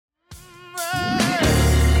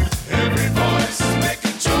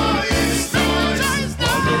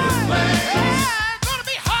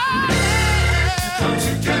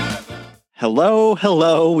Hello,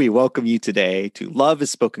 hello. We welcome you today to Love is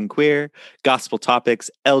Spoken Queer, Gospel Topics,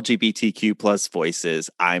 LGBTQ plus voices.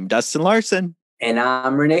 I'm Dustin Larson. And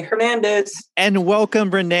I'm Renee Hernandez. And welcome,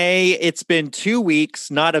 Renee. It's been 2 weeks,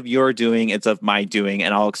 not of your doing, it's of my doing.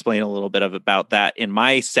 And I'll explain a little bit about that in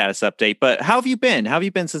my status update. But how have you been? How have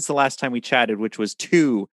you been since the last time we chatted, which was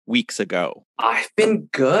 2 weeks ago? I've been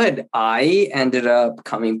good. I ended up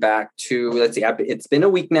coming back to, it's been a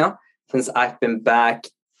week now since I've been back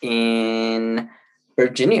in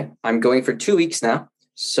Virginia. I'm going for 2 weeks now.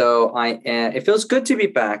 So it feels good to be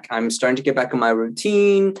back. I'm starting to get back on my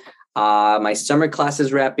routine. My summer class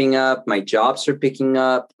is wrapping up. My jobs are picking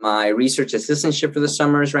up. My research assistantship for the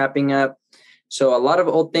summer is wrapping up. So a lot of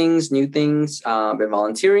old things, new things. Been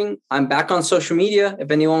volunteering. I'm back on social media. If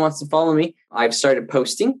anyone wants to follow me, I've started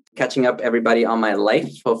posting, catching up everybody on my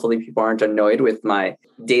life. Hopefully people aren't annoyed with my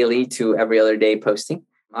daily to every other day posting.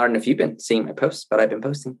 I don't know if you've been seeing my posts, but I've been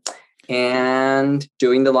posting and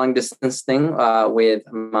doing the long distance thing with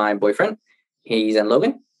my boyfriend. He's in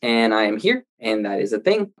Logan and I am here. And that is a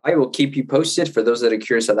thing. I will keep you posted for those that are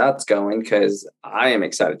curious how that's going, because I am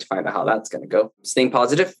excited to find out how that's going to go. Staying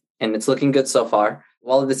positive, and it's looking good so far.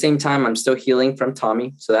 While at the same time, I'm still healing from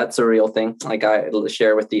Tommy. So that's a real thing. Like I'll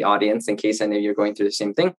share with the audience in case any of you are going through the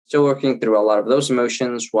same thing. Still working through a lot of those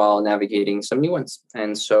emotions while navigating some new ones.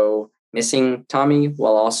 And so missing Tommy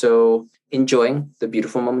while also enjoying the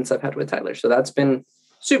beautiful moments I've had with Tyler. So that's been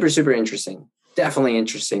super, super interesting. Definitely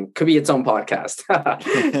interesting. Could be its own podcast.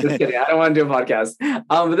 Just kidding. I don't want to do a podcast.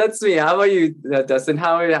 But that's me. How about you, Dustin?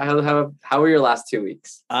 How were your last 2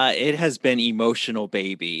 weeks? It has been emotional,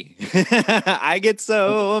 baby. I get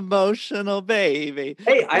so emotional, baby.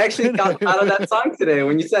 Hey, I actually got out of that song today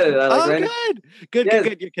when you said it. Good.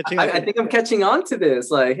 Yes, You're catching on. I think I'm catching on to this.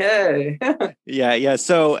 Like, hey. Yeah.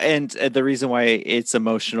 So, and the reason why it's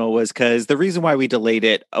emotional was because the reason why we delayed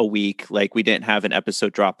it a week, like we didn't have an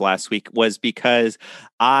episode drop last week, was because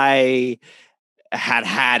I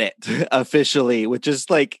had it officially, which is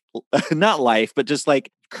like not life, but just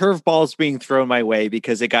like curveballs being thrown my way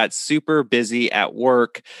because it got super busy at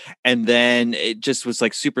work. And then it just was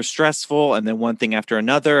like super stressful. And then one thing after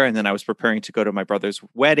another. And then I was preparing to go to my brother's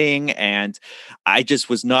wedding and I just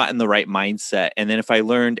was not in the right mindset. And then if I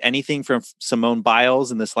learned anything from Simone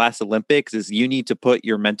Biles in this last Olympics is you need to put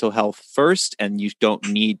your mental health first and you don't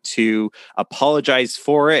need to apologize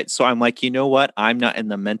for it. So I'm like, you know what? I'm not in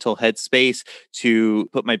the mental headspace to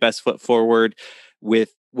put my best foot forward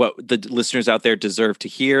with what the listeners out there deserve to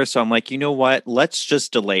hear. So I'm like, you know what? Let's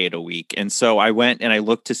just delay it a week. And so I went and I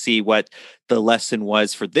looked to see what the lesson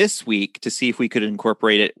was for this week to see if we could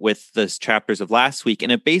incorporate it with the chapters of last week.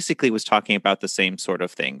 And it basically was talking about the same sort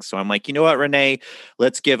of thing. So I'm like, you know what, Renee,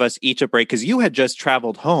 let's give us each a break. Because you had just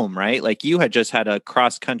traveled home, right? Like you had just had a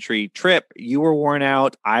cross country trip. You were worn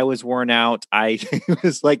out. I was worn out. I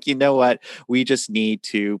was like, you know what? We just need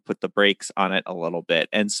to put the brakes on it a little bit.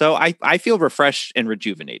 And so I feel refreshed and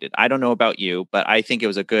rejuvenated. I don't know about you, but I think it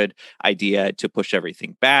was a good idea to push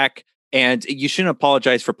everything back. And you shouldn't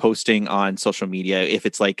apologize for posting on social media if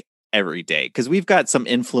it's like every day, because we've got some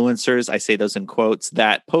influencers, I say those in quotes,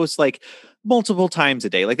 that post like multiple times a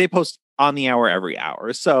day. Like they post on the hour every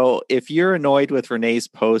hour. So if you're annoyed with Renee's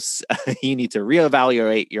posts, you need to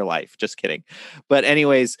reevaluate your life. Just kidding. But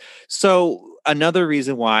anyways, so another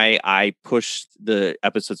reason why I pushed the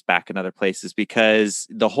episodes back in other places because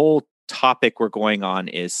the whole topic we're going on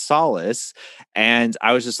is solace. And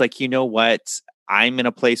I was just like, you know what? I'm in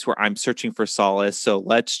a place where I'm searching for solace. So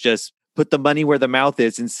let's just put the money where the mouth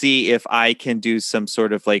is and see if I can do some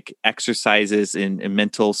sort of like exercises in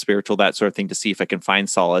mental, spiritual, that sort of thing to see if I can find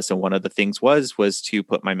solace. And one of the things was to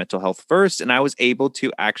put my mental health first. And I was able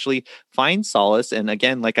to actually find solace. And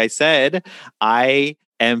again, like I said, I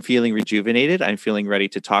am feeling rejuvenated. I'm feeling ready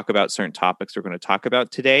to talk about certain topics we're going to talk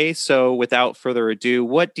about today. So without further ado,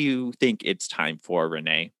 what do you think it's time for,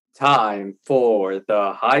 Renee? Time for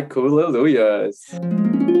the Haikuleluyas.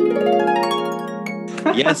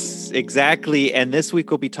 Yes, exactly. And this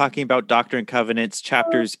week we'll be talking about Doctrine and Covenants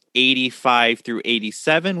chapters 85 through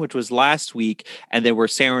 87, which was last week. And then we're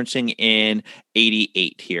sandwiching in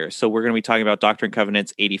 88 here. So we're going to be talking about Doctrine and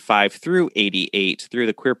Covenants 85 through 88 through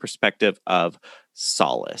the queer perspective of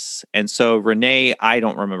solace. And so, Renee, I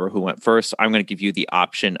don't remember who went first. I'm going to give you the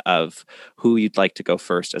option of who you'd like to go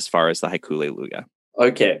first as far as the Haikuleleluya.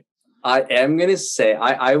 Okay. I am going to say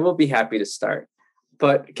I will be happy to start.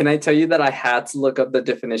 But can I tell you that I had to look up the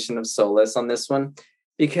definition of solace on this one?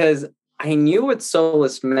 Because I knew what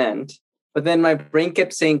solace meant, but then my brain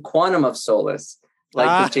kept saying quantum of solace.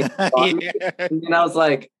 Like the James Bond. Yeah. And I was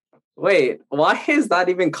like, wait, why is that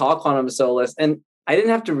even called quantum of solace? And I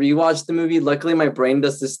didn't have to rewatch the movie. Luckily, my brain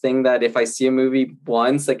does this thing that if I see a movie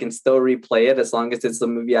once, I can still replay it as long as it's the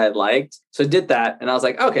movie I liked. So I did that, and I was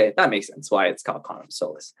like, okay, that makes sense why it's called Quantum of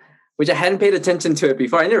Solace, which I hadn't paid attention to it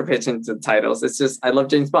before. I never paid attention to the titles. It's just, I love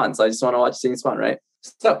James Bond, so I just want to watch James Bond, right?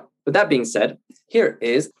 So with that being said, here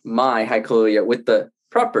is my Hallelujah with the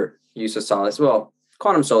proper use of solace. Well,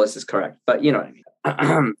 Quantum Solace is correct, but you know what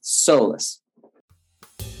I mean. Solace.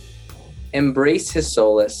 Embrace his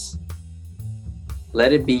solace.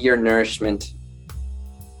 Let it be your nourishment.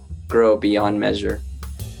 Grow beyond measure.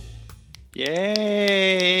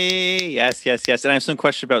 Yay! Yes. And I have some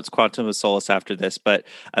question about Quantum of Solace after this, but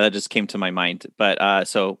that just came to my mind. But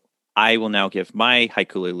so I will now give my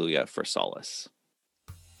Hallelujah for solace.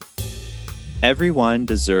 Everyone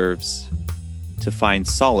deserves to find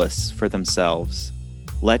solace for themselves.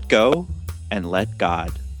 Let go and let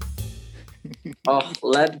God. Oh,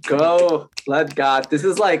 let go, let God. This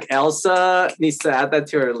is like Elsa needs to add that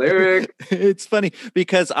to her lyric. It's funny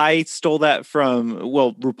because I stole that from,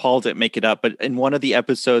 well, RuPaul didn't make it up, but in one of the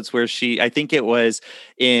episodes where I think it was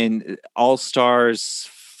in All Stars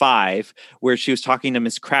 5, where she was talking to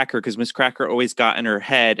Miss Cracker, because Miss Cracker always got in her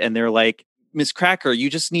head, and they're like, Miss Cracker, you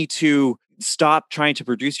just need to stop trying to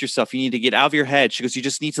produce yourself. You need to get out of your head. She goes, you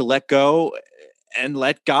just need to let go and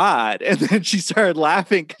let God. And then she started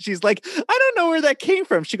laughing because she's like, I don't know where that came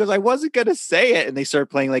from. She goes, I wasn't going to say it. And they started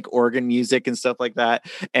playing like organ music and stuff like that.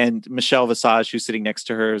 And Michelle Visage, who's sitting next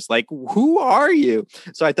to her, is like, who are you?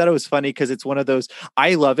 So I thought it was funny because it's one of those,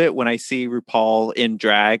 I love it when I see RuPaul in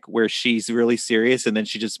drag where she's really serious and then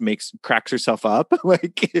she just cracks herself up.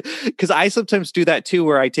 Like, because I sometimes do that too,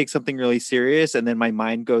 where I take something really serious and then my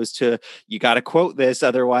mind goes to, you got to quote this.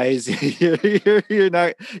 Otherwise you're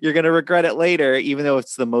going to regret it later. Even though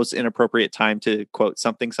it's the most inappropriate time to quote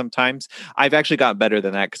something sometimes. I've actually got better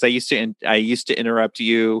than that because I used to interrupt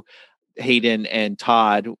you, Hayden and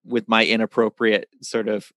Todd, with my inappropriate sort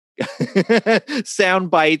of sound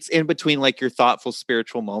bites in between like your thoughtful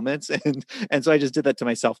spiritual moments. And so I just did that to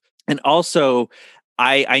myself. And also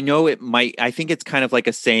I know I think it's kind of like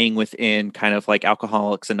a saying within kind of like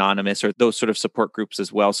Alcoholics Anonymous or those sort of support groups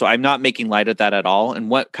as well. So I'm not making light of that at all. And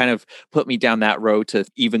what kind of put me down that road to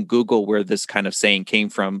even Google where this kind of saying came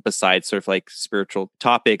from, besides sort of like spiritual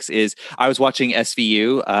topics, is I was watching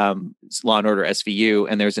SVU, Law and Order SVU,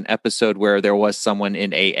 and there's an episode where there was someone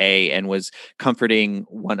in AA and was comforting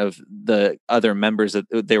one of the other members that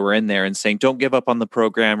they were in there and saying, don't give up on the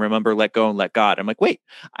program. Remember, let go and let God. I'm like, wait,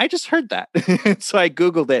 I just heard that. So I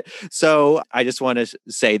Googled it. So I just want to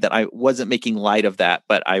say that I wasn't making light of that,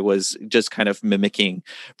 but I was just kind of mimicking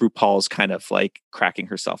RuPaul's kind of like cracking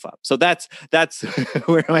herself up. So that's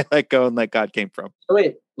where my let go and let God came from. Oh,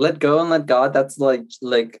 wait, let go and let God. That's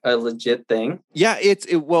like a legit thing. Yeah,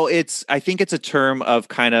 I think it's a term of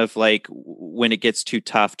kind of like when it gets too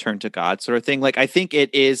tough, turn to God sort of thing. Like I think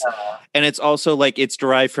it is, and it's also like it's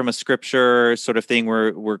derived from a scripture sort of thing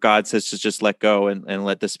where God says to just let go and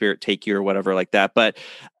let the Spirit take you or whatever like that. But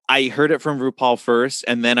I heard it from RuPaul first,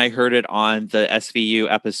 and then I heard it on the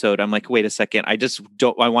SVU episode. I'm like, wait a second. I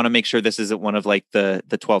want to make sure this isn't one of like the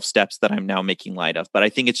 12 steps that I'm now making light of. But I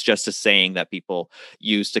think it's just a saying that people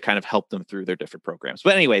use to kind of help them through their different programs.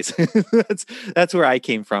 But anyways, that's where I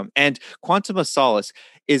came from. And Quantum of Solace,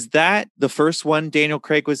 is that the first one Daniel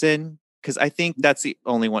Craig was in? Because I think that's the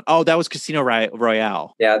only one. Oh, that was Casino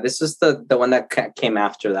Royale. Yeah, this is the one that came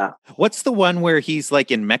after that. What's the one where he's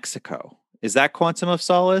like in Mexico? Is that Quantum of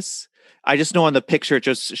Solace? I just know on the picture it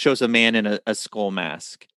just shows a man in a skull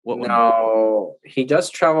mask. No, he does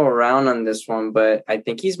travel around on this one, but I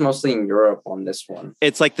think he's mostly in Europe on this one.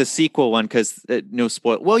 It's like the sequel one because no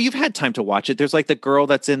spoil. Well, you've had time to watch it. There's like the girl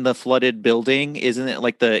that's in the flooded building, isn't it?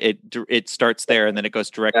 Like it starts there and then it goes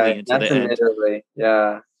directly into the end. Italy.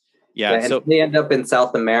 Yeah. So they end up in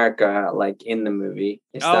South America, like in the movie.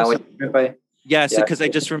 Is that what you meant by? Yes, because I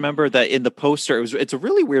just remember that in the poster, it's a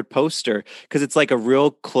really weird poster because it's like a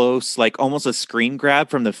real close, like almost a screen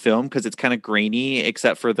grab from the film because it's kind of grainy,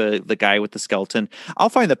 except for the guy with the skeleton. I'll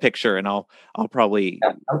find the picture and I'll probably.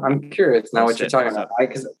 Yeah, I'm curious now what you're talking about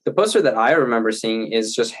because the poster that I remember seeing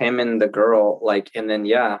is just him and the girl, like, and then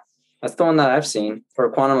that's the one that I've seen for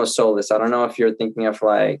Quantum of Solace. I don't know if you're thinking of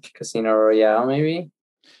like Casino Royale, maybe.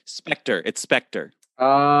 Spectre. It's Spectre.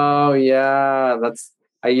 Oh yeah,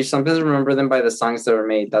 I sometimes remember them by the songs that were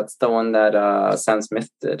made. That's the one that Sam Smith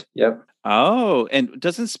did. Yep. Oh, and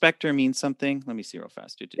doesn't Spectre mean something? Let me see real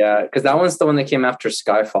fast. Yeah, because that one's the one that came after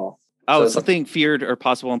Skyfall. Oh, something feared or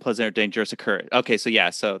possible unpleasant or dangerous occurred. Okay, so yeah,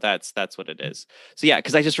 so that's what it is. So yeah,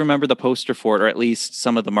 because I just remember the poster for it, or at least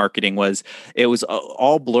some of the marketing was it was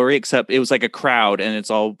all blurry except it was like a crowd, and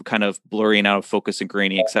it's all kind of blurry and out of focus and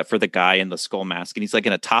grainy, except for the guy in the skull mask, and he's like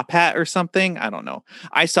in a top hat or something. I don't know.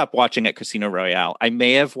 I stopped watching at Casino Royale. I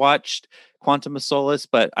may have watched Quantum of Solace,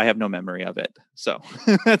 but I have no memory of it. So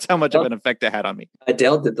that's how much of an effect it had on me.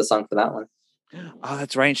 Adele did the song for that one. Oh,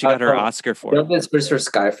 that's right. She got her Oscar for it. This was for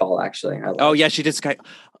Skyfall, actually. Oh yeah, she did Sky.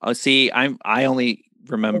 Oh, see, I only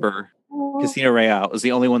remember Casino Royale is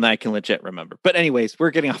the only one that I can legit remember. But anyways,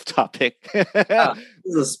 we're getting off topic. This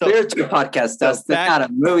is a spiritual podcast, Dustin, not a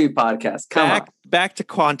movie podcast. Come on. Back to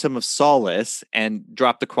Quantum of Solace and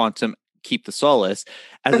drop the quantum, keep the solace.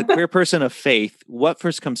 As a queer person of faith, what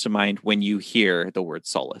first comes to mind when you hear the word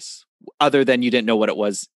solace? Other than you didn't know what it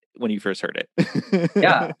was when you first heard it.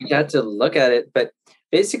 Yeah, you had to look at it, but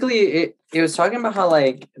basically it was talking about how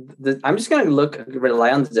like I'm just going to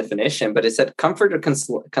rely on the definition, but it said comfort or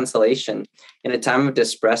consolation in a time of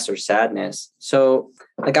distress or sadness. So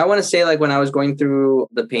like I want to say, like when I was going through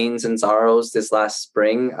the pains and sorrows this last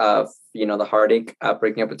spring of the heartache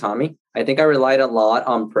breaking up with Tommy, I think I relied a lot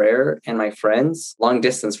on prayer and my friends, long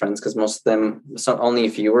distance friends, because most of them, only a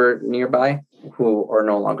few were nearby who are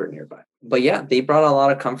no longer nearby. But yeah, they brought a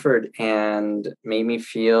lot of comfort and made me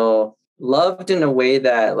feel loved in a way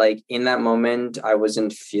that like in that moment I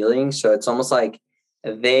wasn't feeling. So it's almost like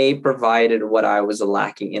they provided what I was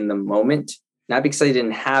lacking in the moment, not because I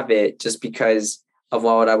didn't have it, just because of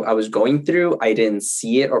what I was going through. I didn't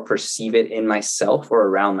see it or perceive it in myself or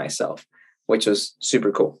around myself, which was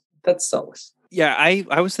super cool. That's solace. Yeah,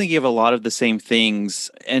 I was thinking of a lot of the same things,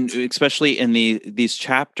 and especially in these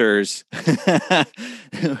chapters.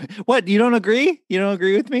 What, you don't agree? You don't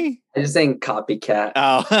agree with me? I just saying copycat.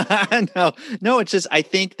 Oh, no. It's just I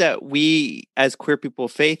think that we, as queer people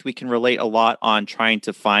of faith, we can relate a lot on trying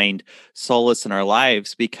to find solace in our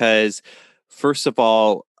lives because, first of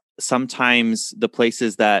all, sometimes the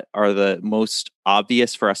places that are the most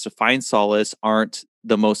obvious for us to find solace aren't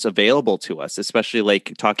the most available to us, especially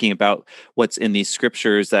like talking about what's in these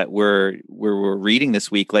scriptures that we're reading this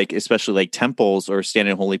week, like especially like temples or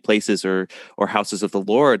standing in holy places or houses of the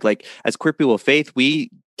Lord. Like as queer people of faith, we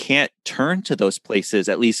can't turn to those places,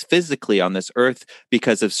 at least physically on this earth,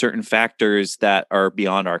 because of certain factors that are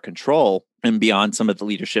beyond our control and beyond some of the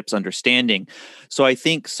leadership's understanding. So I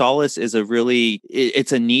think solace is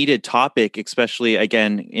it's a needed topic, especially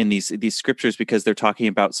again in these scriptures, because they're talking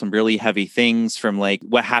about some really heavy things from like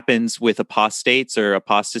what happens with apostates or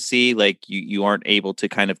apostasy. Like you aren't able to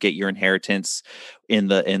kind of get your inheritance in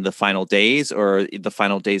the final days or the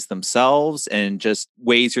final days themselves, and just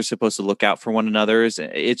ways you're supposed to look out for one another's.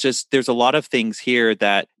 It's just, there's a lot of things here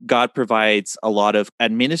that God provides a lot of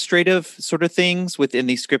administrative sort of things within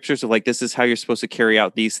these scriptures of like, this is how you're supposed to carry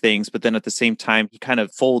out these things. But then at the same time, he kind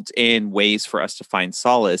of folds in ways for us to find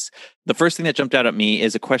solace. The first thing that jumped out at me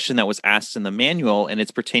is a question that was asked in the manual, and it's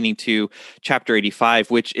pertaining to chapter 85,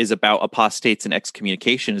 which is about apostates and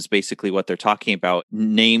excommunication, is basically what they're talking about.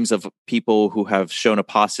 Names of people who have shown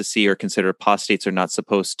apostasy or considered apostates are not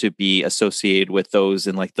supposed to be associated with those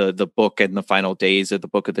in like the book and the final days or the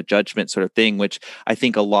book of the judgment sort of thing, which I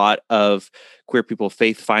think a lot of queer people of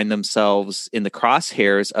faith find themselves in the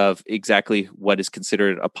crosshairs of exactly what is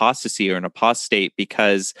considered apostasy or an apostate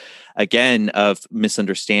because, again, of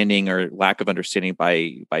misunderstanding or lack of understanding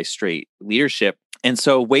by straight leadership. And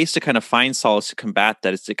so ways to kind of find solace to combat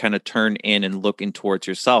that is to kind of turn in and look in towards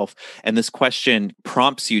yourself. And this question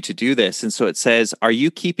prompts you to do this. And so it says, are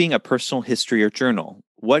you keeping a personal history or journal?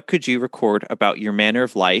 What could you record about your manner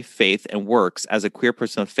of life, faith, and works as a queer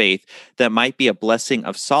person of faith that might be a blessing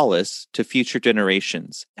of solace to future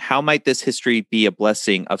generations? How might this history be a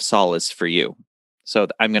blessing of solace for you? So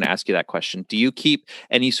I'm going to ask you that question. Do you keep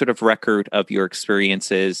any sort of record of your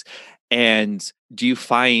experiences? And do you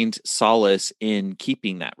find solace in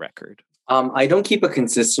keeping that record? I don't keep a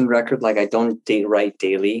consistent record. Like I don't write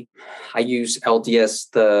daily. I use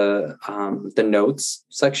LDS, the notes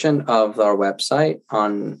section of our website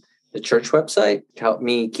on the church website to help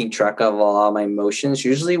me keep track of all my emotions.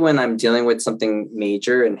 Usually when I'm dealing with something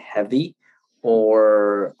major and heavy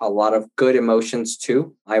or a lot of good emotions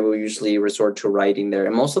too, I will usually resort to writing there.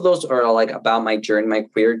 And most of those are like about my journey, my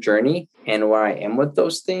queer journey and where I am with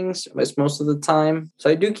those things most of the time. So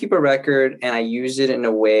I do keep a record and I use it in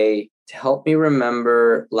a way to help me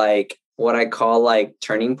remember like what I call like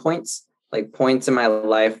turning points like points in my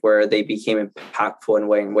life where they became impactful in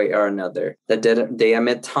one way or another. The day I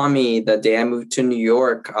met Tommy, the day I moved to New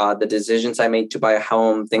York, the decisions I made to buy a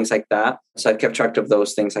home, things like that. So I've kept track of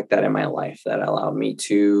those things like that in my life that allowed me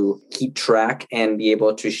to keep track and be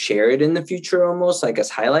able to share it in the future, almost like as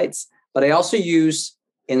highlights. But I also use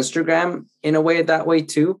Instagram in a way that way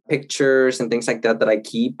too. Pictures and things like that I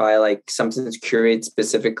keep. I like something to curate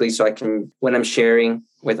specifically so I can, when I'm sharing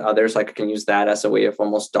with others, like I can use that as a way of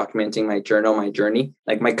almost documenting my journal, my journey.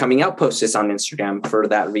 Like my coming out post is on Instagram for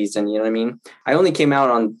that reason. You know what I mean? I only came out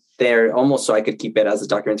on there almost so I could keep it as a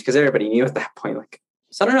document because everybody knew at that point. Like,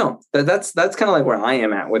 so I don't know. That's kind of like where I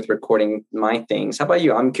am at with recording my things. How about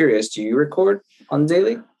you? I'm curious. Do you record on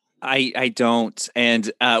daily? I don't.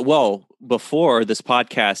 And well, before this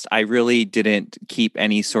podcast, I really didn't keep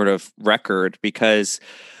any sort of record because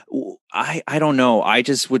I don't know. I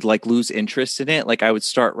just would like lose interest in it. Like I would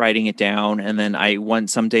start writing it down, and then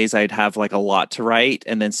some days I'd have like a lot to write,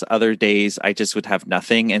 and then other days I just would have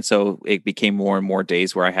nothing. And so it became more and more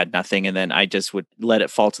days where I had nothing, and then I just would let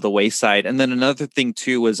it fall to the wayside. And then another thing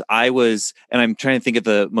too was and I'm trying to think of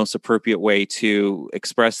the most appropriate way to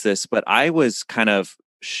express this, but I was kind of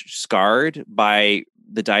scarred by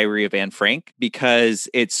the Diary of Anne Frank because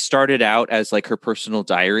it started out as like her personal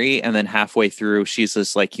diary, and then halfway through she's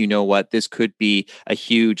just like, you know what, this could be a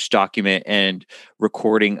huge document and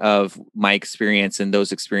recording of my experience and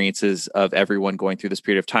those experiences of everyone going through this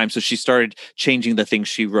period of time. So she started changing the things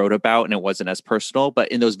she wrote about, and it wasn't as personal. But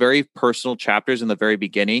in those very personal chapters in the very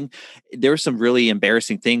beginning, there were some really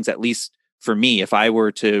embarrassing things, at least for me. If I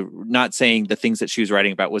were to, not saying the things that she was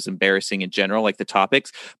writing about was embarrassing in general, like the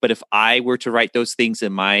topics, but if I were to write those things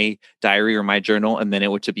in my diary or my journal, and then it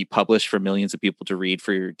were to be published for millions of people to read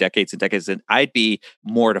for decades and decades, then I'd be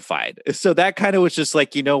mortified. So that kind of was just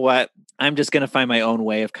like, you know what? I'm just going to find my own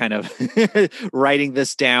way of kind of writing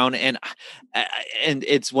this down. And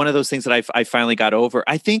it's one of those things that I finally got over.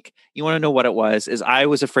 I think you want to know what it was, is I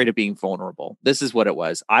was afraid of being vulnerable. This is what it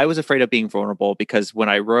was. I was afraid of being vulnerable because when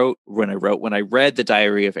I read the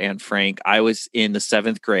Diary of Anne Frank, I was in the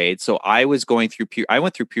 7th grade. So I was going through, I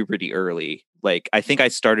went through puberty early. Like, I think I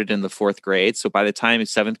started in the 4th grade. So by the time in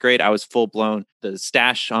 7th grade, I was full blown, the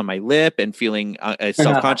stash on my lip and feeling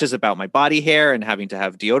self-conscious about my body hair and having to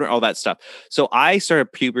have deodorant, all that stuff. So I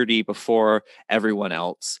started puberty before everyone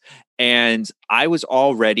else. And I was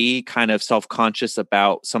already kind of self-conscious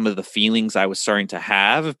about some of the feelings I was starting to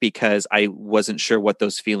have because I wasn't sure what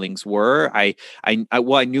those feelings were. I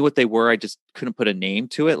knew what they were. I just couldn't put a name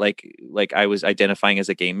to it. Like I was identifying as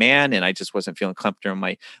a gay man, and I just wasn't feeling comfortable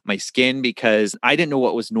in my skin because I didn't know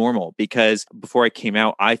what was normal. Because before I came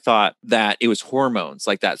out, I thought that it was hormones,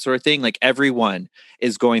 like that sort of thing. Like everyone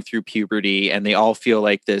is going through puberty, and they all feel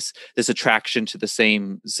like this attraction to the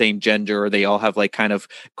same gender, or they all have like kind of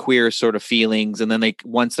queer sort of feelings. And then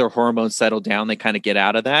once their hormones settle down, they kind of get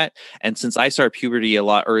out of that. And since I started puberty a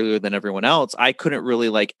lot earlier than everyone else, I couldn't really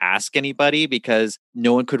like ask anybody because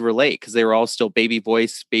no one could relate, because they were all still baby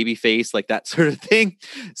voice, baby face, like that sort of thing.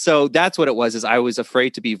 So that's what it was, is I was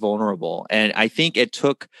afraid to be vulnerable. And I think it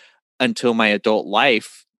took until my adult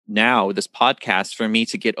life, now this podcast, for me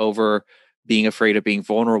to get over being afraid of being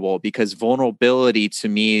vulnerable, because vulnerability to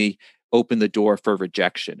me opened the door for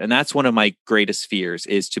rejection. And that's one of my greatest fears,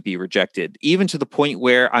 is to be rejected, even to the point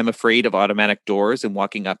where I'm afraid of automatic doors and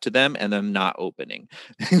walking up to them and them not opening.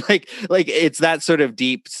 like it's that sort of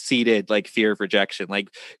deep seated like fear of rejection, like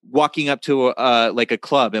walking up to like a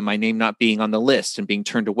club and my name not being on the list and being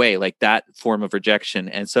turned away, like that form of rejection.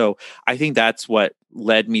 And so I think that's what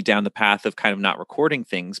led me down the path of kind of not recording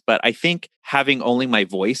things. But I think having only my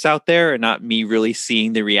voice out there and not me really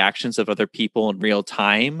seeing the reactions of other people in real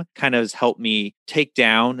time kind of has helped me take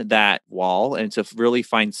down that wall and to really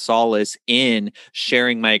find solace in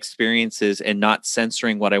sharing my experiences and not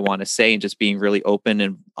censoring what I want to say, and just being really open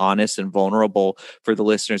and honest and vulnerable for the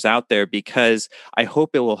listeners out there, because I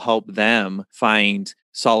hope it will help them find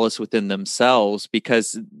solace within themselves,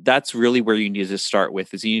 because that's really where you need to start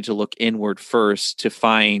with, is you need to look inward first to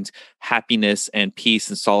find happiness and peace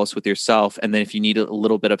and solace with yourself. And then if you need a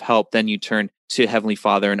little bit of help, then you turn to Heavenly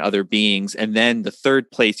Father and other beings. And then the third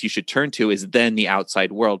place you should turn to is then the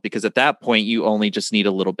outside world, because at that point you only just need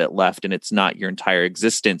a little bit left, and it's not your entire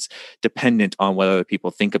existence dependent on what other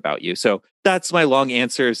people think about you. So that's my long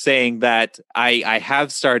answer, saying that I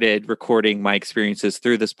have started recording my experiences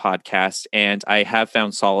through this podcast, and I have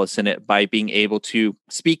found solace in it by being able to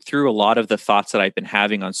speak through a lot of the thoughts that I've been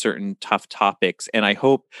having on certain tough topics. And I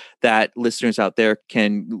hope that listeners out there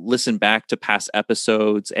can listen back to past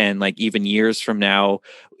episodes, and like even years from now,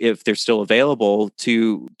 if they're still available,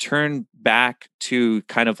 to turn back to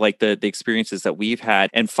kind of like the experiences that we've had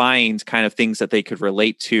and find kind of things that they could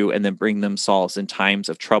relate to and then bring themselves in times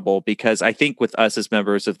of trouble. Because I think with us as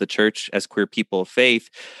members of the church, as queer people of faith,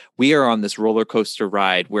 we are on this roller coaster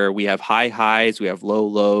ride where we have high highs, we have low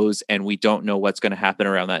lows, and we don't know what's going to happen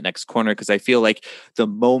around that next corner. Because I feel like the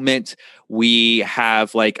moment we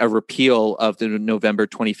have like a repeal of the November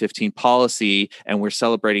 2015 policy and we're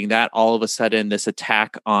celebrating that, all of a sudden this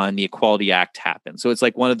attack on the Equality Act happens. So it's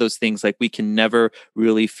like one of those things, like we can never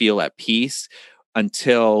really feel at peace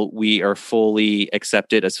until we are fully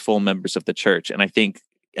accepted as full members of the church. And I think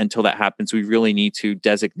until that happens, we really need to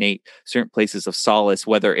designate certain places of solace,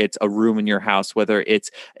 whether it's a room in your house, whether it's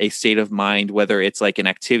a state of mind, whether it's like an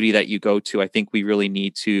activity that you go to. I think we really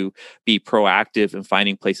need to be proactive in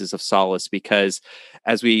finding places of solace, because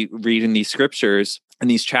as we read in these scriptures, in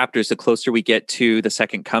these chapters, the closer we get to the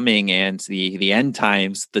second coming and the end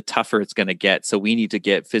times, the tougher it's going to get. So we need to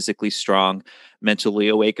get physically strong, mentally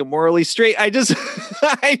awake, and morally straight. I just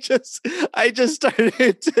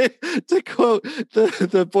started to quote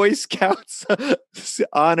the Boy Scouts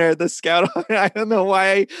honor, the Scout honor. I don't know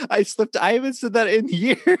why I slipped. I haven't said that in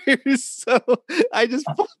years. So I just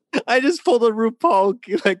pulled a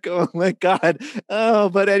RuPaul, like, oh my God. Oh,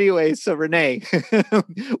 but anyway, so Renee,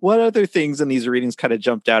 what other things in these readings kind of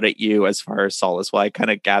jumped out at you as far as solace? While I kind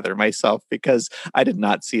of gather myself, because I did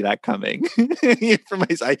not see that coming.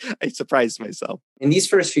 I surprised myself. In these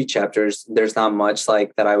first few chapters, there's not much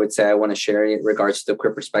like that I would say I want to share in regards to the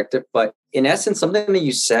queer perspective. But in essence, something that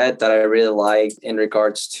you said that I really liked in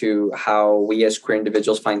regards to how we as queer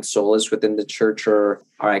individuals find solace within the church or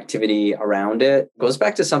our activity around it goes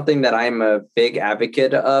back to something that I'm a big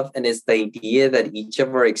advocate of, and it's the idea that each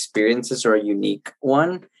of our experiences are a unique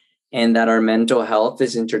one, and that our mental health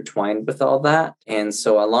is intertwined with all that. And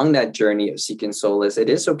so along that journey of seeking solace, it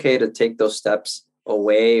is okay to take those steps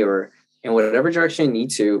away or in whatever direction you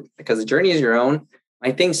need to, because the journey is your own.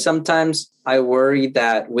 I think sometimes I worry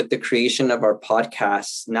that with the creation of our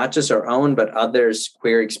podcasts, not just our own, but others'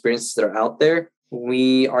 queer experiences that are out there,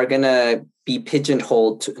 we are going to be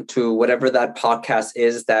pigeonholed to whatever that podcast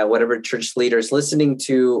is, that whatever church leader is listening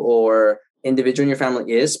to or individual in your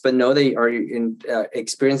family is, but know that our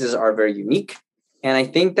experiences are very unique. And I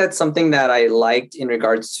think that's something that I liked in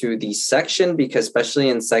regards to the section, because especially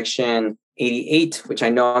in section 88, which I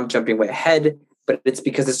know I'm jumping way ahead, but it's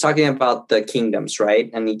because it's talking about the kingdoms, right?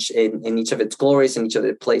 And each of its glories and each of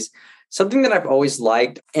its place. Something that I've always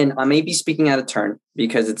liked, and I may be speaking out of turn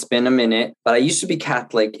because it's been a minute, but I used to be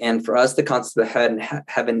Catholic. And for us, the concept of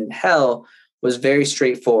heaven and hell was very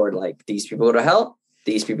straightforward. Like, these people go to hell,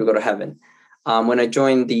 these people go to heaven. When I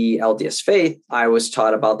joined the LDS faith, I was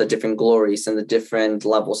taught about the different glories and the different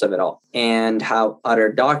levels of it all, and how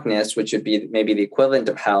utter darkness, which would be maybe the equivalent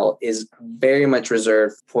of hell, is very much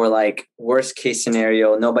reserved for like worst case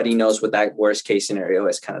scenario. Nobody knows what that worst case scenario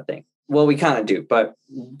is, kind of thing. Well, we kind of do, but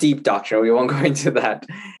deep doctrine, we won't go into that.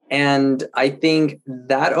 And I think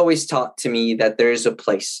that always taught to me that there is a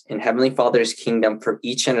place in Heavenly Father's kingdom for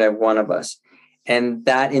each and every one of us. And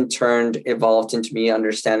that in turn evolved into me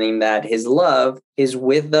understanding that his love is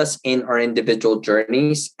with us in our individual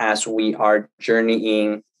journeys as we are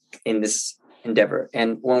journeying in this endeavor.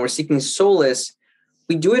 And when we're seeking solace,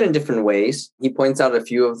 we do it in different ways. He points out a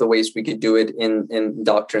few of the ways we could do it in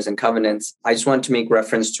Doctrines and Covenants. I just wanted to make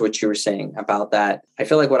reference to what you were saying about that. I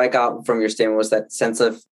feel like what I got from your statement was that sense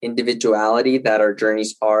of individuality, that our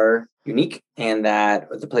journeys are unique, and that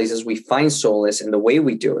the places we find solace and the way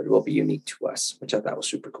we do it will be unique to us, which I thought was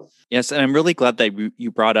super cool. Yes, and I'm really glad that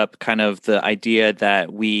you brought up kind of the idea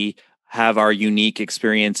that we have our unique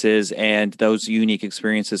experiences, and those unique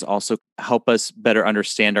experiences also help us better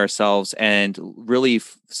understand ourselves and really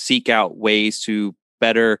seek out ways to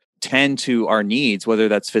better tend to our needs, whether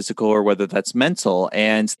that's physical or whether that's mental.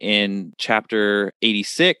 And in chapter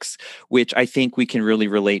 86, which I think we can really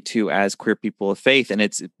relate to as queer people of faith, and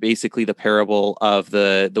it's basically the parable of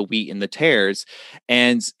the wheat and the tares.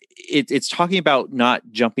 And it's talking about not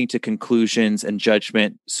jumping to conclusions and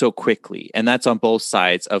judgment so quickly. And that's on both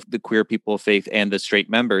sides of the queer people of faith and the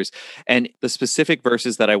straight members. And the specific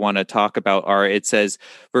verses that I want to talk about are, it says,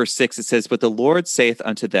 verse 6, it says, "But the Lord saith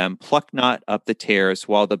unto them, Pluck not up the tares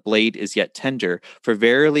while the blade is yet tender, for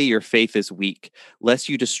verily your faith is weak, lest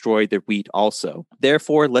you destroy the wheat also.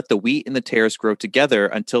 Therefore let the wheat and the tares grow together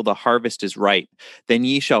until the harvest is ripe. Then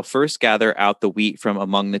ye shall first gather out the wheat from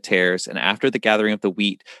among the tares, and after the gathering of the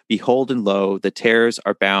wheat, behold, and lo, the tares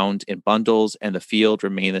are bound in bundles, and the field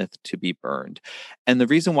remaineth to be burned." And the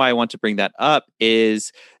reason why I want to bring that up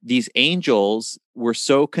is these angels were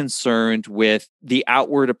so concerned with the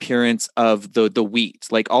outward appearance of the wheat.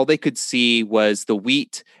 Like, all they could see was the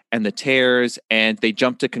wheat and the tares, and they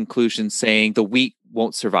jumped to conclusions saying the wheat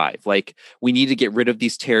won't survive. Like, we need to get rid of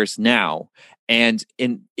these tares now. And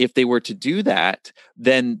if they were to do that,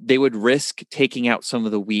 then they would risk taking out some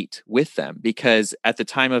of the wheat with them, because at the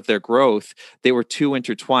time of their growth, they were too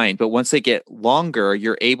intertwined. But once they get longer,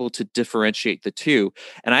 you're able to differentiate the two.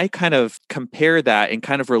 And I kind of compare that and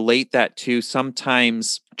kind of relate that to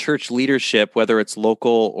sometimes church leadership, whether it's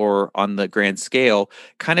local or on the grand scale,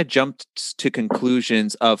 kind of jumped to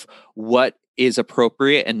conclusions of what is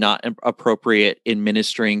appropriate and not appropriate in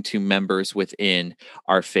ministering to members within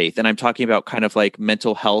our faith. And I'm talking about kind of like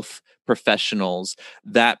mental health professionals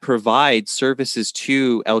that provide services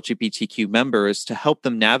to LGBTQ members to help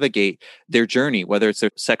them navigate their journey, whether it's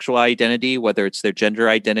their sexual identity, whether it's their gender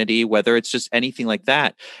identity, whether it's just anything like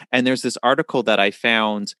that. And there's this article that I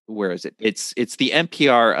found. Where is it? It's the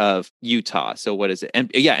NPR of Utah. So what is it?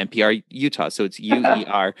 NPR Utah. So it's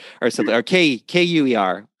UER or something, or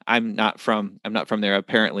KUER. I'm not from there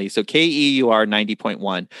apparently. So KEUR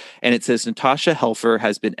 90.1. And it says Natasha Helfer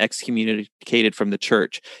has been excommunicated from the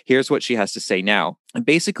church. Here's what she has to say now. And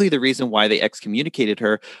basically the reason why they excommunicated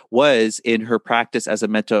her was in her practice as a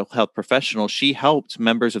mental health professional. She helped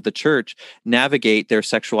members of the church navigate their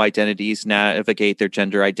sexual identities, navigate their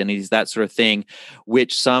gender identities, that sort of thing,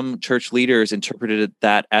 which some church leaders interpreted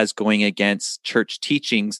that as going against church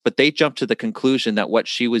teachings. But they jumped to the conclusion that what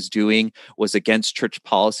she was doing was against church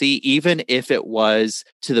policy, even if it was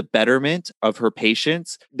to the betterment of her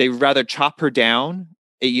patients. They'd rather chop her down.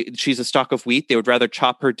 She's a stalk of wheat. They would rather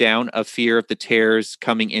chop her down of fear of the tares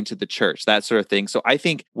coming into the church, that sort of thing. So I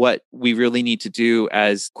think what we really need to do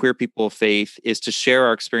as queer people of faith is to share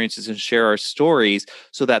our experiences and share our stories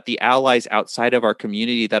so that the allies outside of our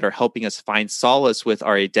community that are helping us find solace with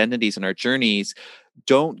our identities and our journeys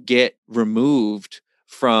don't get removed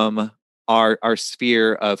from our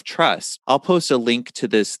sphere of trust. I'll post a link to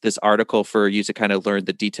this article for you to kind of learn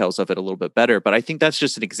the details of it a little bit better. But I think that's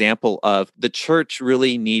just an example of the church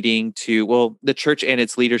really needing to, well, the church and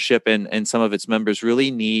its leadership and some of its members really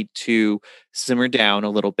need to simmer down a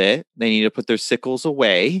little bit. They need to put their sickles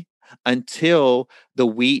away until the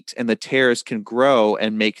wheat and the tares can grow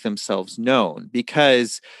and make themselves known.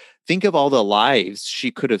 Because think of all the lives she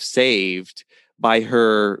could have saved by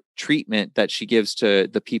her treatment that she gives to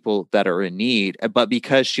the people that are in need. But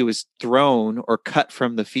because she was thrown or cut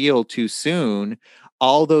from the field too soon,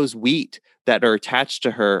 all those wheat that are attached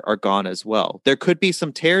to her are gone as well. There could be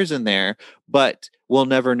some tares in there, but we'll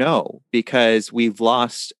never know because we've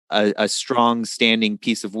lost a strong standing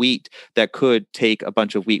piece of wheat that could take a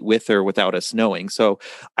bunch of wheat with her without us knowing. So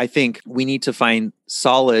I think we need to find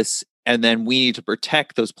solace, and then we need to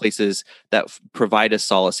protect those places that provide us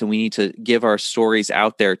solace. And we need to give our stories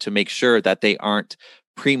out there to make sure that they aren't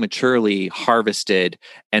prematurely harvested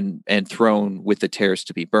and thrown with the tares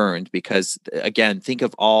to be burned. Because again, think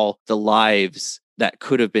of all the lives that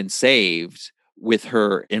could have been saved with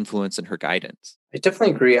her influence and her guidance. I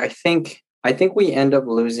definitely agree. I think we end up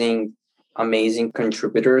losing amazing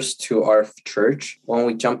contributors to our church when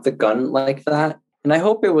we jump the gun like that. And I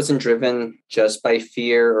hope it wasn't driven just by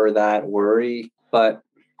fear or that worry. But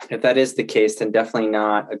if that is the case, then definitely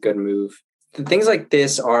not a good move. Things like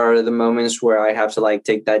this are the moments where I have to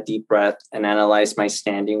take that deep breath and analyze my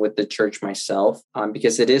standing with the church myself,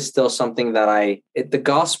 because it is still something that the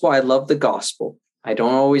gospel, I love the gospel. I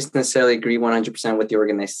don't always necessarily agree 100% with the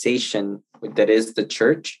organization that is the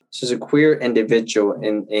church. So as a queer individual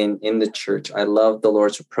in the church, I love the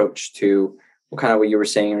Lord's approach to kind of what you were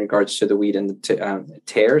saying in regards to the wheat and the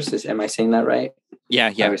tares. Am I saying that right?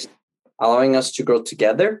 Yeah. Allowing us to grow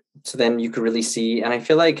together. So then you could really see, and I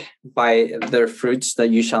feel like by their fruits that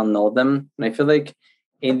you shall know them. And I feel like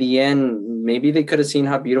in the end, maybe they could have seen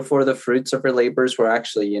how beautiful the fruits of her labors were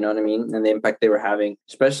actually, you know what I mean? And the impact they were having,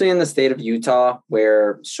 especially in the state of Utah,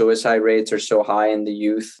 where suicide rates are so high in the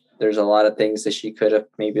youth. There's a lot of things that she could have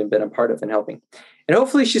maybe been a part of in helping. And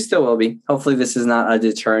hopefully she still will be. Hopefully this is not a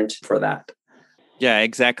deterrent for that. Yeah,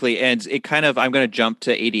 exactly. And it kind of, I'm going to jump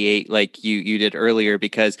to 88 like you did earlier,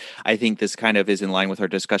 because I think this kind of is in line with our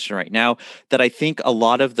discussion right now, that I think a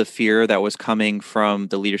lot of the fear that was coming from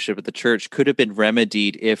the leadership of the church could have been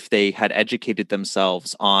remedied if they had educated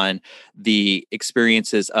themselves on the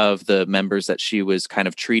experiences of the members that she was kind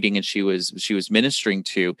of treating and she was ministering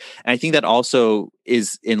to. And I think that also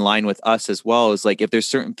is in line with us as well, is if there's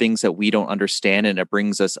certain things that we don't understand and it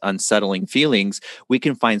brings us unsettling feelings, we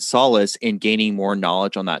can find solace in gaining more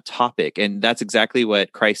knowledge on that topic. And that's exactly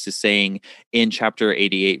what Christ is saying in chapter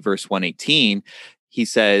 88, verse 118. he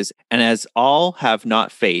says, "And as all have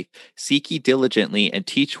not faith, seek ye diligently and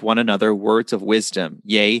teach one another words of wisdom.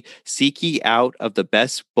 Yea, seek ye out of the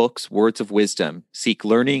best books words of wisdom. Seek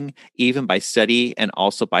learning, even by study and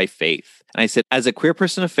also by faith." And I said, as a queer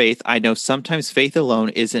person of faith, I know sometimes faith alone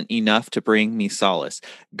isn't enough to bring me solace.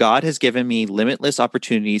 God has given me limitless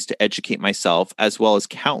opportunities to educate myself, as well as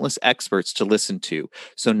countless experts to listen to.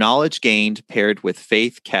 So knowledge gained paired with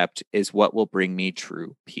faith kept is what will bring me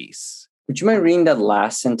true peace. Would you mind reading that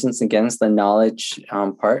last sentence against the knowledge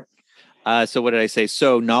part? So what did I say?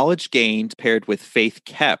 So knowledge gained paired with faith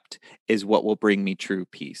kept is what will bring me true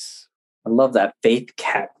peace. I love that. Faith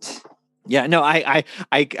kept. Yeah, no, I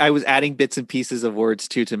was adding bits and pieces of words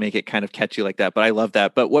too to make it kind of catchy like that, but I love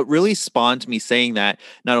that. But what really spawned me saying that,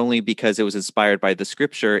 not only because it was inspired by the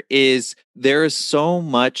scripture, is there is so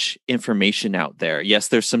much information out there. Yes,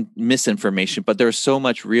 there's some misinformation, but there's so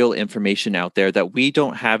much real information out there that we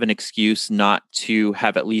don't have an excuse not to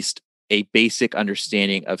have at least a basic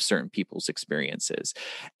understanding of certain people's experiences.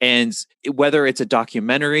 And whether it's a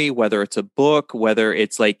documentary, whether it's a book, whether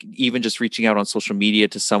it's like even just reaching out on social media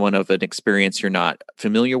to someone of an experience you're not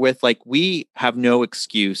familiar with, like we have no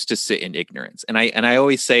excuse to sit in ignorance. And I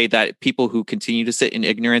always say that people who continue to sit in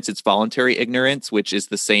ignorance, it's voluntary ignorance, which is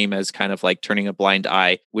the same as kind of like turning a blind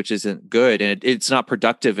eye, which isn't good. And it's not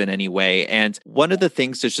productive in any way. And one of the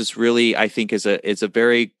things that's just really, I think is a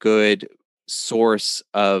very good source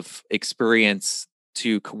of experience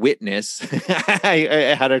to witness.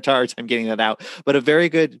 I had a hard time getting that out, but a very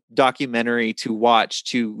good documentary to watch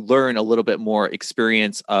to learn a little bit more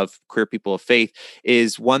experience of queer people of faith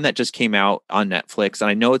is one that just came out on Netflix. And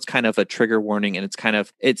I know it's kind of a trigger warning and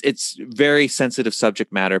it's very sensitive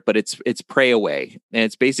subject matter, but it's Pray Away. And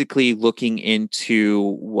it's basically looking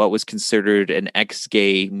into what was considered an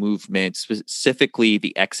ex-gay movement, specifically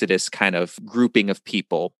the Exodus kind of grouping of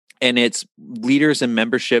people. And it's leaders and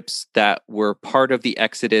memberships that were part of the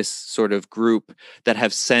Exodus sort of group that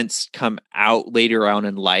have since come out later on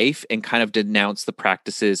in life and kind of denounce the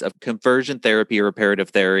practices of conversion therapy or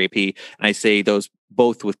reparative therapy. And I say those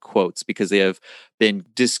both with quotes because they have been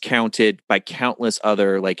discounted by countless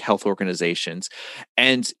other like health organizations.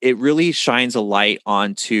 And it really shines a light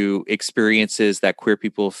onto experiences that queer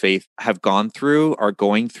people of faith have gone through, are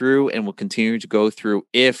going through, and will continue to go through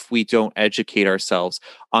if we don't educate ourselves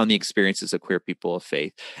on the experiences of queer people of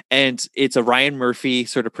faith. And it's a Ryan Murphy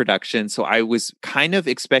sort of production. So I was kind of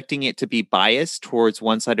expecting it to be biased towards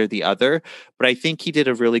one side or the other, but I think he did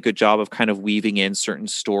a really good job of kind of weaving in certain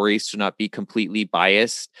stories to not be completely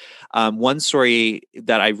biased. One story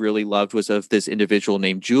that I really loved was of this individual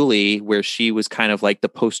named Julie, where she was kind of like the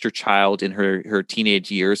poster child in her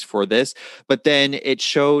teenage years for this. But then it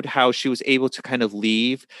showed how she was able to kind of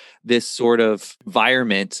leave this sort of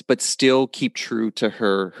environment, but still keep true to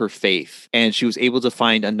her faith. And she was able to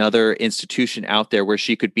find another institution out there where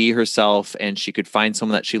she could be herself and she could find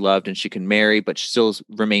someone that she loved and she could marry, but she still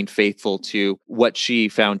remained faithful to what she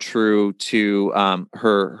found true to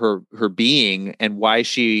her being and why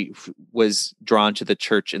she was drawn to the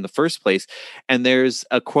church in the first place. And there's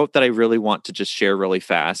a quote that I really want to just share really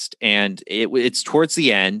fast. And it's towards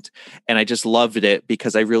the end. And I just loved it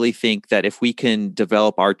because I really think that if we can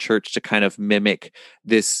develop our church to kind of mimic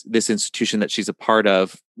this institution that she's a part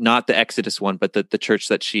of, not the Exodus one, but the church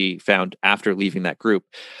that she found after leaving that group,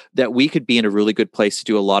 that we could be in a really good place to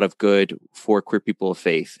do a lot of good for queer people of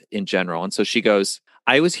faith in general. And so she goes,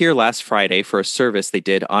 "I was here last Friday for a service they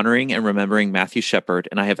did honoring and remembering Matthew Shepard,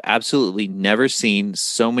 and I have absolutely never seen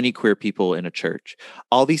so many queer people in a church.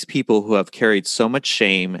 All these people who have carried so much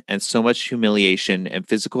shame and so much humiliation and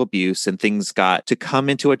physical abuse and things got to come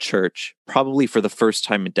into a church, probably for the first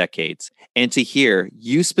time in decades. And to hear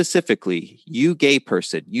you specifically, you gay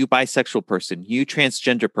person, you bisexual person, you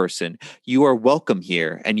transgender person, you are welcome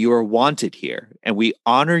here and you are wanted here. And we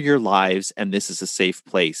honor your lives, and this is a safe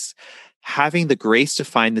place. Having the grace to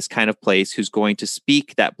find this kind of place who's going to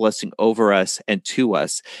speak that blessing over us and to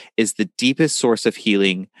us is the deepest source of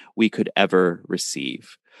healing we could ever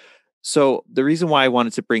receive." So the reason why I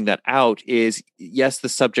wanted to bring that out is, yes, the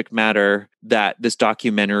subject matter that this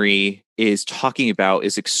documentary is talking about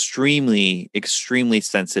is extremely, extremely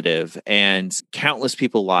sensitive, and countless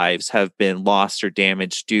people's lives have been lost or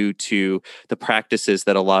damaged due to the practices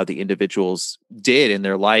that a lot of the individuals did in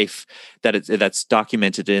their life that's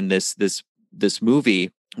documented in this movie.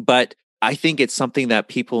 But I think it's something that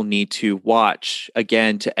people need to watch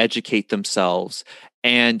again to educate themselves.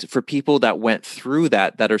 And for people that went through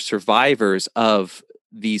that are survivors of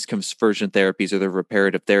these conversion therapies or the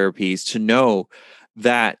reparative therapies, to know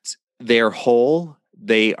that they're whole,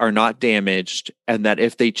 they are not damaged, and that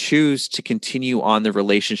if they choose to continue on the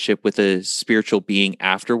relationship with a spiritual being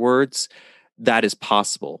afterwards, that is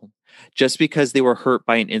possible. Just because they were hurt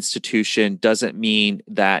by an institution doesn't mean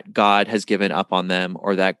that God has given up on them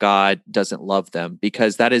or that God doesn't love them,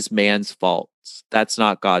 because that is man's fault. That's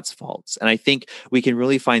not God's fault. And I think we can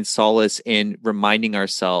really find solace in reminding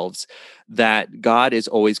ourselves that God is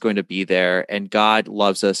always going to be there and God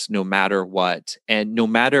loves us no matter what. And no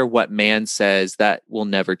matter what man says, that will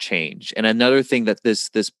never change. And another thing that this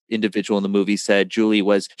individual in the movie said, Julie,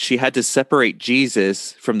 was she had to separate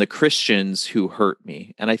Jesus from the Christians who hurt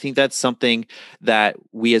me. And I think that's something that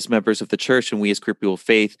we as members of the church and we as queer people of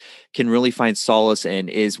faith can really find solace in,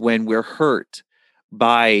 is when we're hurt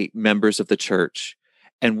by members of the church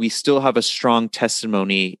and we still have a strong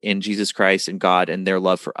testimony in Jesus Christ and God and their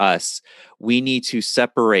love for us, we need to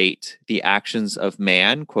separate the actions of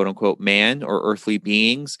man, quote unquote, man or earthly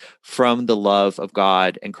beings, from the love of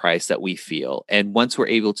God and Christ that we feel. And once we're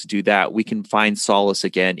able to do that, we can find solace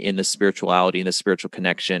again in the spirituality and the spiritual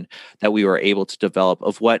connection that we were able to develop,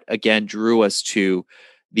 of what again drew us to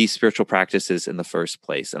these spiritual practices in the first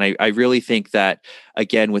place. And I really think that,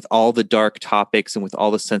 again, with all the dark topics and with all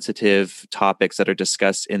the sensitive topics that are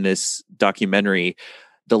discussed in this documentary,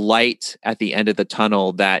 the light at the end of the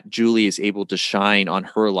tunnel that Julie is able to shine on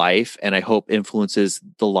her life, and I hope influences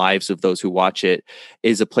the lives of those who watch it,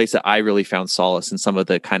 is a place that I really found solace in some of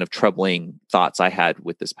the kind of troubling thoughts I had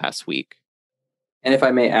with this past week. And if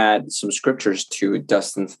I may add some scriptures to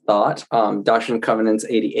Dustin's thought, Doctrine and Covenants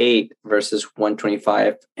 88, verses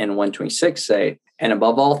 125 and 126 say, "And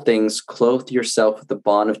above all things, clothe yourself with the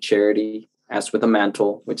bond of charity, as with a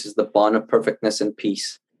mantle, which is the bond of perfectness and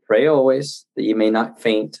peace. Pray always, that ye may not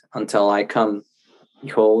faint until I come.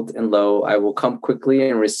 Behold, and lo, I will come quickly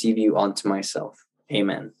and receive you unto myself.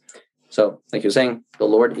 Amen." So, like you're saying, the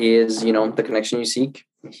Lord is, the connection you seek.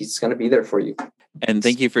 He's going to be there for you. And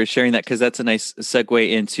thank you for sharing that, because that's a nice segue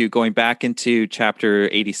into going back into chapter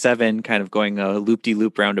 87, kind of going a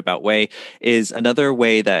loop-de-loop roundabout way, is another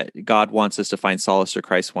way that God wants us to find solace, or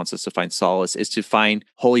Christ wants us to find solace, is to find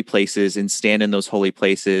holy places and stand in those holy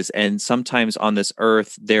places. And sometimes on this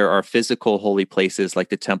earth, there are physical holy places like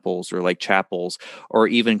the temples or like chapels, or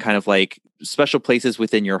even kind of like special places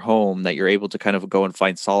within your home that you're able to kind of go and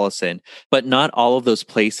find solace in. But not all of those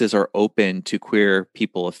places are open to queer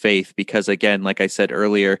people of faith, because again, like I said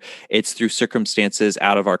earlier, it's through circumstances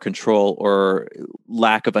out of our control or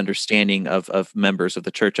lack of understanding of members of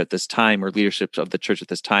the church at this time, or leadership of the church at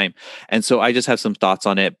this time. And so I just have some thoughts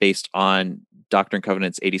on it based on Doctrine and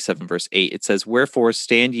Covenants 87, verse 8. It says, "Wherefore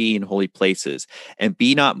stand ye in holy places, and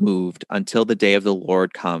be not moved until the day of the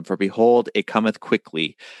Lord come. For behold, it cometh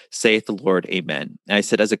quickly, saith the Lord. Amen." And I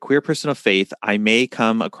said, as a queer person of faith, I may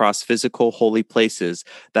come across physical holy places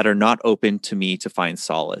that are not open to me to find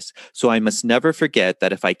solace. So I must never forget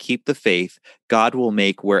that if I keep the faith, God will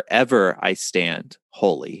make wherever I stand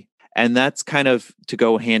holy. And that's kind of to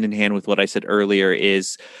go hand in hand with what I said earlier,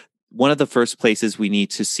 is one of the first places we need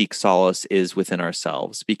to seek solace is within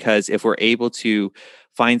ourselves, because if we're able to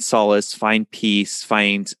find solace, find peace,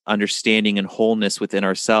 find understanding and wholeness within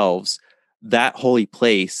ourselves, that holy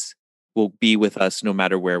place will be with us no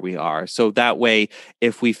matter where we are. So that way,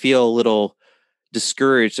 if we feel a little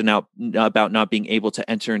discouraged about not being able to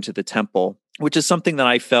enter into the temple, which is something that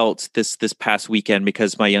I felt this past weekend,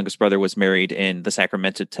 because my youngest brother was married in the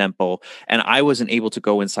Sacramento temple, and I wasn't able to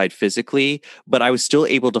go inside physically, but I was still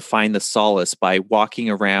able to find the solace by walking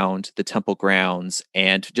around the temple grounds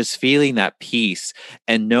and just feeling that peace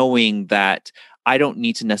and knowing that I don't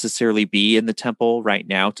need to necessarily be in the temple right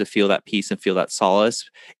now to feel that peace and feel that solace.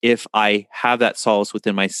 If I have that solace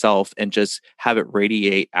within myself and just have it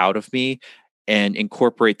radiate out of me and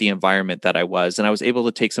incorporate the environment that I was. And I was able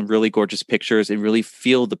to take some really gorgeous pictures and really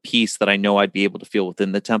feel the peace that I know I'd be able to feel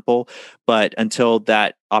within the temple. But until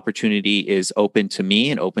that opportunity is open to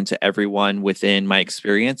me and open to everyone within my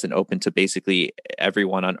experience and open to basically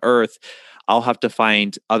everyone on earth, I'll have to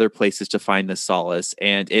find other places to find the solace.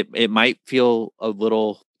 And it might feel a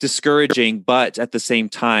little discouraging, but at the same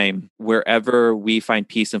time, wherever we find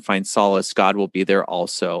peace and find solace, God will be there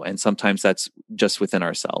also. And sometimes that's just within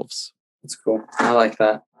ourselves. That's cool. I like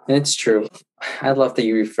that. And it's true. I love that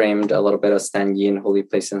you reframed a little bit of stand ye in holy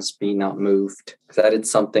places, be not moved. Because that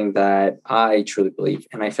is something that I truly believe.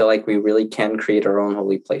 And I feel like we really can create our own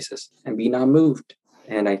holy places and be not moved.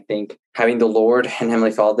 And I think having the Lord and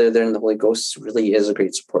Heavenly Father there and the Holy Ghost really is a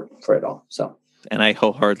great support for it all. So, and I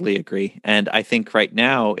wholeheartedly agree. And I think right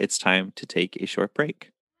now it's time to take a short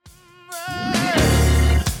break.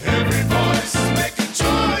 Every voice make a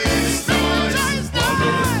choice.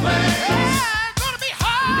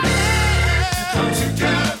 Come together.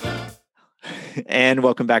 And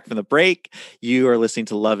welcome back from the break. You are listening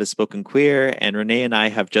to Love is Spoken Queer, and Renee and I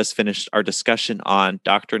have just finished our discussion on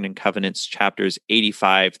Doctrine and Covenants chapters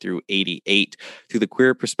 85 through 88 through the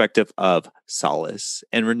queer perspective of solace.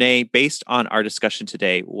 And Renee, based on our discussion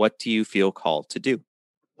today, what do you feel called to do?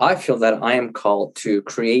 I feel that I am called to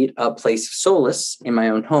create a place of solace in my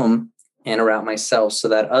own home and around myself so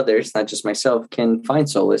that others, not just myself, can find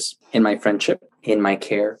solace in my friendship, in my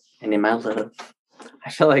care, and in my love.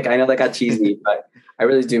 I feel like, I know that got cheesy, but I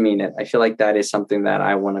really do mean it. I feel like that is something that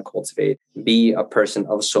I want to cultivate. Be a person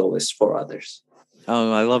of solace for others.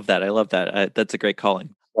 Oh, I love that. I love that. That's a great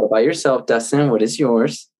calling. What about yourself, Dustin? What is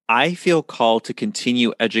yours? I feel called to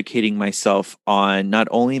continue educating myself on not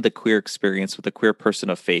only the queer experience, but the queer person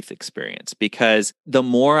of faith experience, because the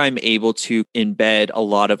more I'm able to embed a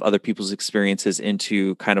lot of other people's experiences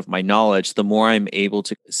into kind of my knowledge, the more I'm able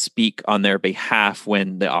to speak on their behalf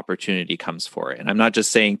when the opportunity comes for it. And I'm not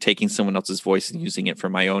just saying taking someone else's voice and using it for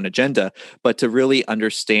my own agenda, but to really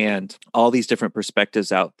understand all these different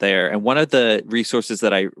perspectives out there. And one of the resources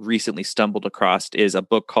that I recently stumbled across is a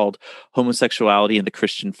book called Homosexuality and the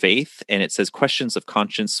Christian Faith, and it says Questions of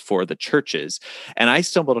Conscience for the Churches. And I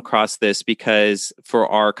stumbled across this because for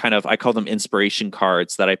our kind of, I call them inspiration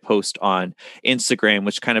cards that I post on Instagram,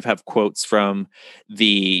 which kind of have quotes from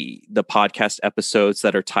the podcast episodes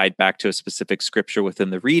that are tied back to a specific scripture within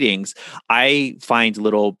the readings. I find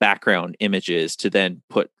little background images to then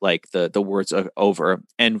put like the words over.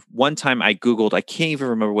 And one time I Googled, I can't even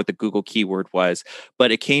remember what the Google keyword was,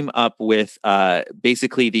 but it came up with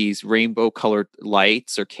basically these rainbow colored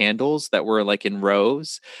lights or candles that were like in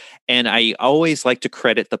rows. And I always like to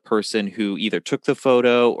credit the person who either took the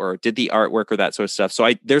photo or did the artwork or that sort of stuff. So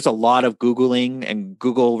there's a lot of Googling and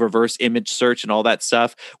Google reverse image search and all that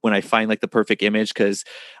stuff when I find like the perfect image, because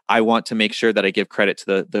I want to make sure that I give credit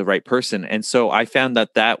to the right person. And so I found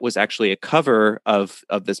that was actually a cover of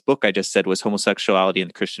this book I just said was Homosexuality and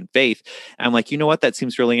the Christian Faith. And I'm like, you know what? That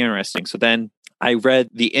seems really interesting. So then I read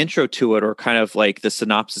the intro to it, or kind of like the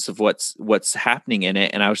synopsis of what's happening in it.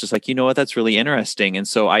 And I was just like, you know what, that's really interesting. And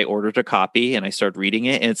so I ordered a copy and I started reading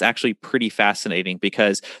it. And it's actually pretty fascinating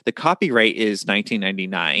because the copyright is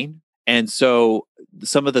 1999. And so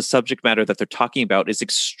some of the subject matter that they're talking about is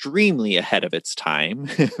extremely ahead of its time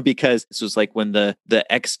because this was like when the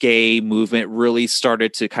ex-gay movement really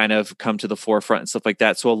started to kind of come to the forefront and stuff like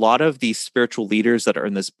that. So a lot of these spiritual leaders that are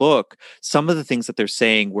in this book, some of the things that they're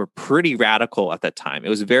saying were pretty radical at that time. It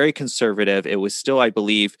was very conservative. It was still, I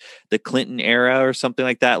believe, the Clinton era or something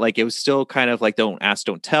like that. Like it was still kind of like don't ask,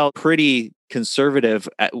 don't tell, pretty conservative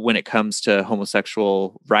when it comes to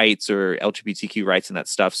homosexual rights or LGBTQ rights and that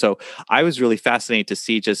stuff. So I was really fascinated to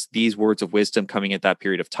see just these words of wisdom coming at that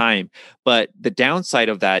period of time. But the downside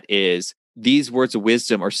of that is these words of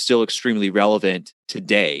wisdom are still extremely relevant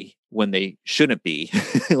today when they shouldn't be.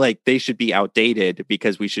 Like they should be outdated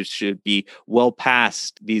because we should be well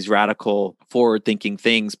past these radical forward-thinking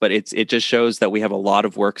things. But it just shows that we have a lot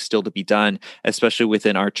of work still to be done, especially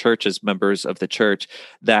within our church as members of the church,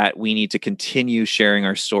 that we need to continue sharing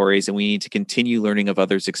our stories and we need to continue learning of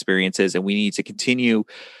others' experiences and we need to continue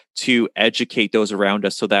to educate those around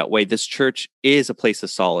us so that way this church is a place of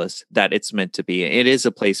solace that it's meant to be. It is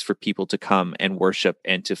a place for people to come and worship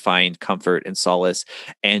and to find comfort and solace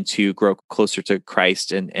and to grow closer to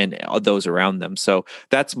Christ and those around them. So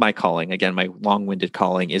that's my calling. Again, my long-winded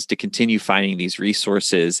calling is to continue finding these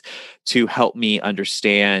resources to help me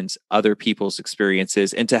understand other people's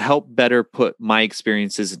experiences and to help better put my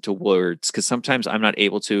experiences into words. Because sometimes I'm not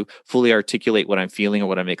able to fully articulate what I'm feeling or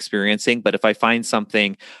what I'm experiencing. But if I find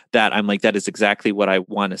something that I'm like, that is exactly what I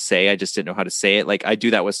want to say, I just didn't know how to say it. Like I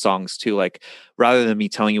do that with songs too. Like rather than me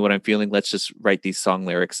telling you what I'm feeling, let's just write these song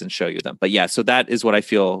lyrics and show you them. But yeah, so that is what I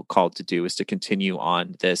feel called to do, is to continue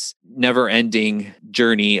on this never ending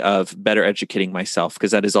journey of better educating myself,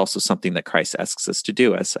 because that is also something that Christ asks us to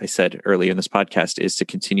do. As I said earlier in this podcast, is to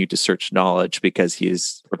continue to search knowledge because he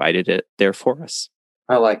has provided it there for us.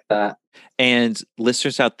 I like that. And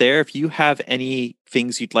listeners out there, if you have any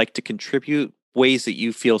things you'd like to contribute, ways that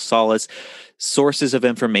you feel solace, sources of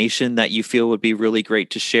information that you feel would be really great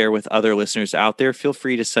to share with other listeners out there, feel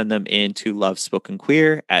free to send them in to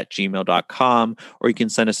lovespokenqueer@gmail.com, or you can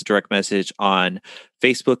send us a direct message on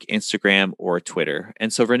Facebook, Instagram, or Twitter.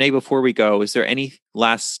 And so, Renee, before we go, is there any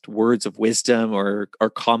last words of wisdom or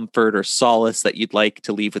comfort or solace that you'd like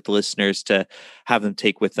to leave with the listeners to have them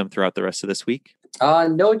take with them throughout the rest of this week?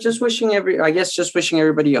 No, just wishing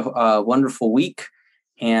everybody a wonderful week.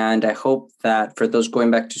 And I hope that for those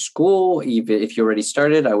going back to school, even if you already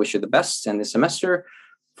started, I wish you the best in this semester.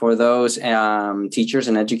 For those teachers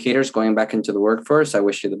and educators going back into the workforce, I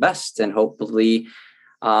wish you the best. And hopefully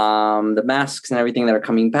The masks and everything that are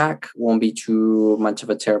coming back won't be too much of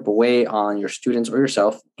a terrible way on your students or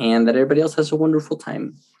yourself, and that everybody else has a wonderful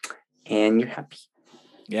time and you're happy.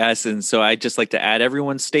 Yes, and so I'd just like to add,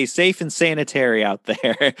 everyone stay safe and sanitary out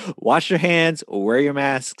there. Wash your hands, wear your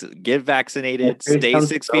masks, get vaccinated, stay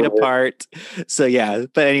 6 feet apart. So yeah,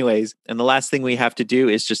 but anyways, and the last thing we have to do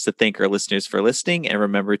is just to thank our listeners for listening, and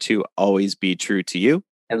remember to always be true to you.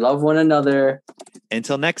 And love one another.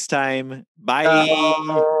 Until next time, bye.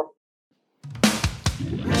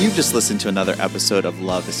 You've just listened to another episode of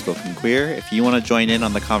Love is Spoken Queer. If you want to join in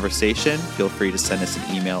on the conversation, feel free to send us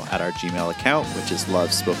an email at our Gmail account, which is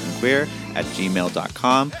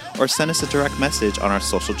lovespokenqueer@gmail.com, or send us a direct message on our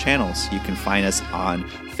social channels. You can find us on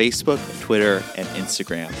Facebook, Twitter, and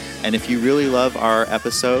Instagram. And if you really love our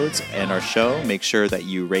episodes and our show, make sure that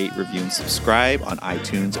you rate, review, and subscribe on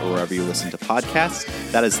iTunes or wherever you listen to podcasts.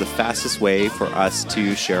 That is the fastest way for us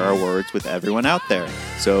to share our words with everyone out there.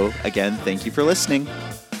 So again, thank you for listening.